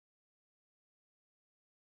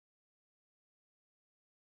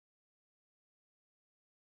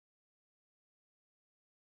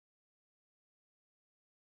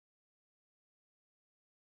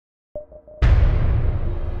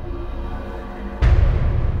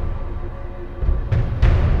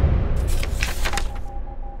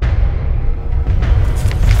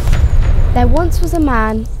There once was a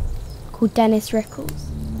man called Dennis Rickles.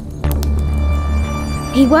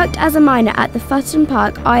 He worked as a miner at the Futton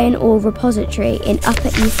Park Iron Ore Repository in Upper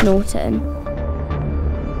East Norton.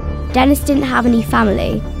 Dennis didn't have any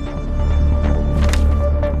family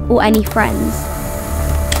or any friends.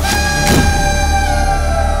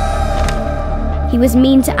 He was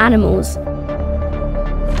mean to animals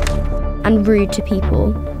and rude to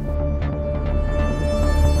people.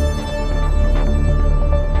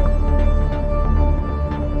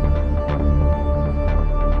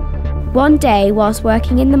 One day, whilst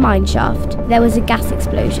working in the mine shaft, there was a gas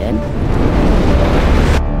explosion.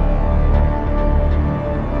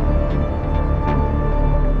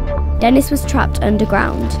 Dennis was trapped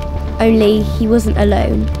underground, only he wasn't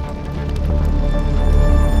alone.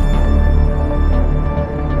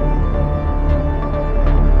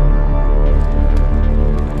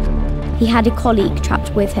 He had a colleague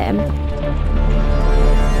trapped with him.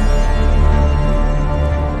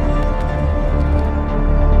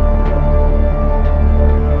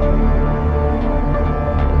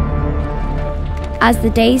 As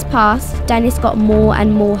the days passed, Dennis got more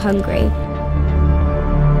and more hungry.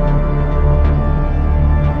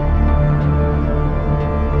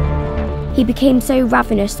 He became so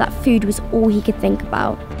ravenous that food was all he could think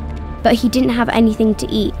about. But he didn't have anything to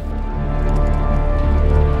eat.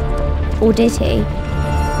 Or did he?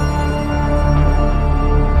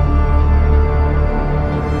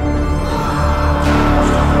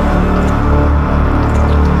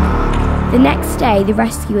 The next day, the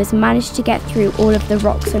rescuers managed to get through all of the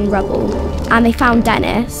rocks and rubble, and they found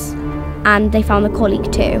Dennis, and they found the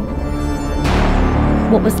colleague too.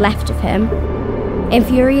 What was left of him.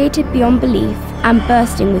 Infuriated beyond belief and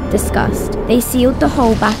bursting with disgust, they sealed the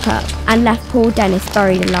hole back up and left poor Dennis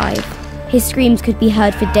buried alive. His screams could be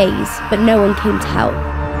heard for days, but no one came to help.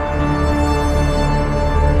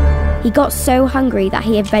 He got so hungry that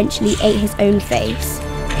he eventually ate his own face.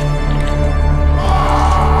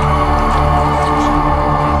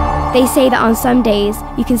 They say that on some days,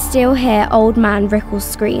 you can still hear old man Rickles'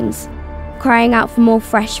 screams, crying out for more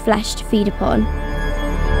fresh flesh to feed upon.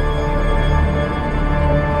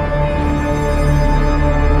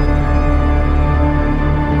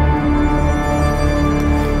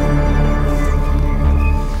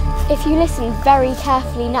 If you listen very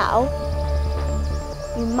carefully now,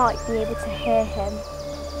 you might be able to hear him.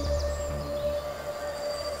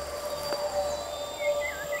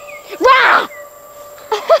 Rah!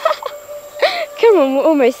 Come on, we're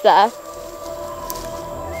almost there.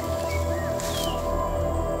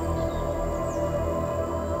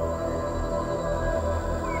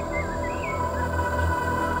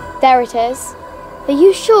 There it is. Are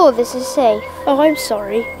you sure this is safe? Oh, I'm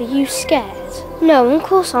sorry. Are you scared? No, of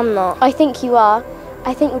course I'm not. I think you are.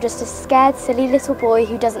 I think you're just a scared, silly little boy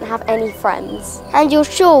who doesn't have any friends. And you're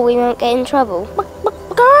sure we won't get in trouble?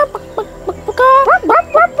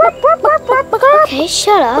 Okay,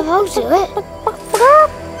 shut up, I'll do it.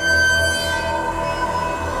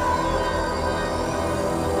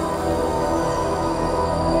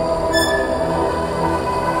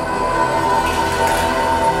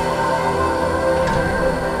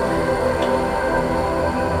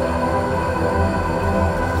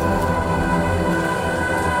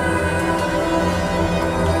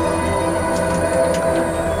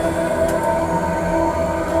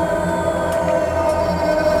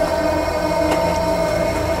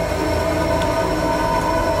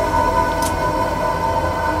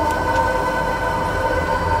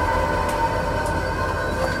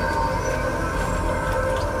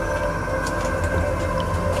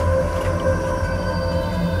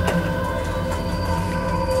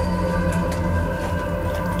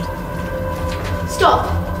 Stop!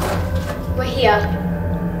 We're here.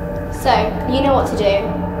 So, you know what to do.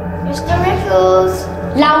 Mr. Rickles!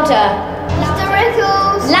 Louder! Mr.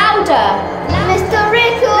 Rickles! Louder! Mr.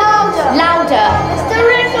 Rickles! Louder! Mr.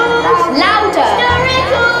 Rickles! Louder! Mr.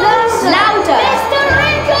 Rickles! Louder! Mr.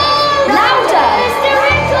 Rickles! Louder! Mr.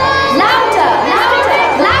 Rickles! Louder! Louder!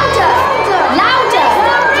 Louder! Louder!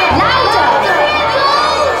 Louder!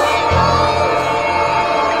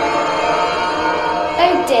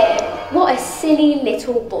 Oh dear, what a silly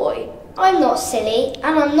little boy. I'm not silly,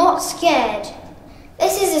 and I'm not scared.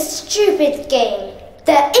 This is a stupid game.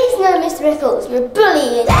 There is no Mr. Rickles. We're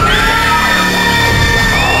bullying.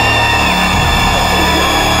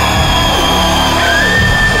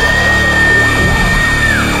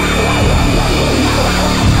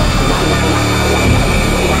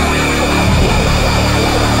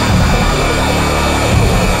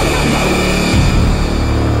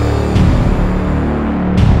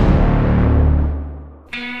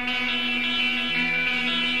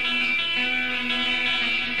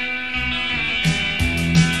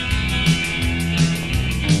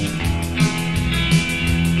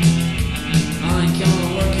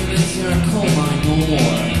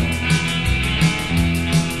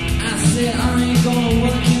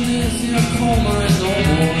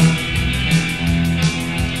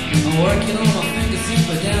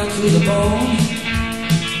 to the bone.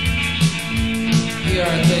 Here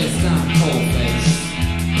at this time, cold face,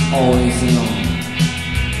 always alone.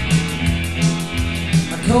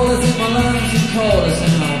 My cold is in my lungs and cold is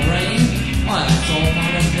in my brain. Why, that's all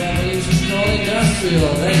modern revolution called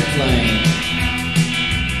industrial, they claim.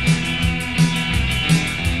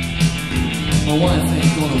 My wife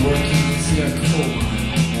ain't gonna work in this here coal mine.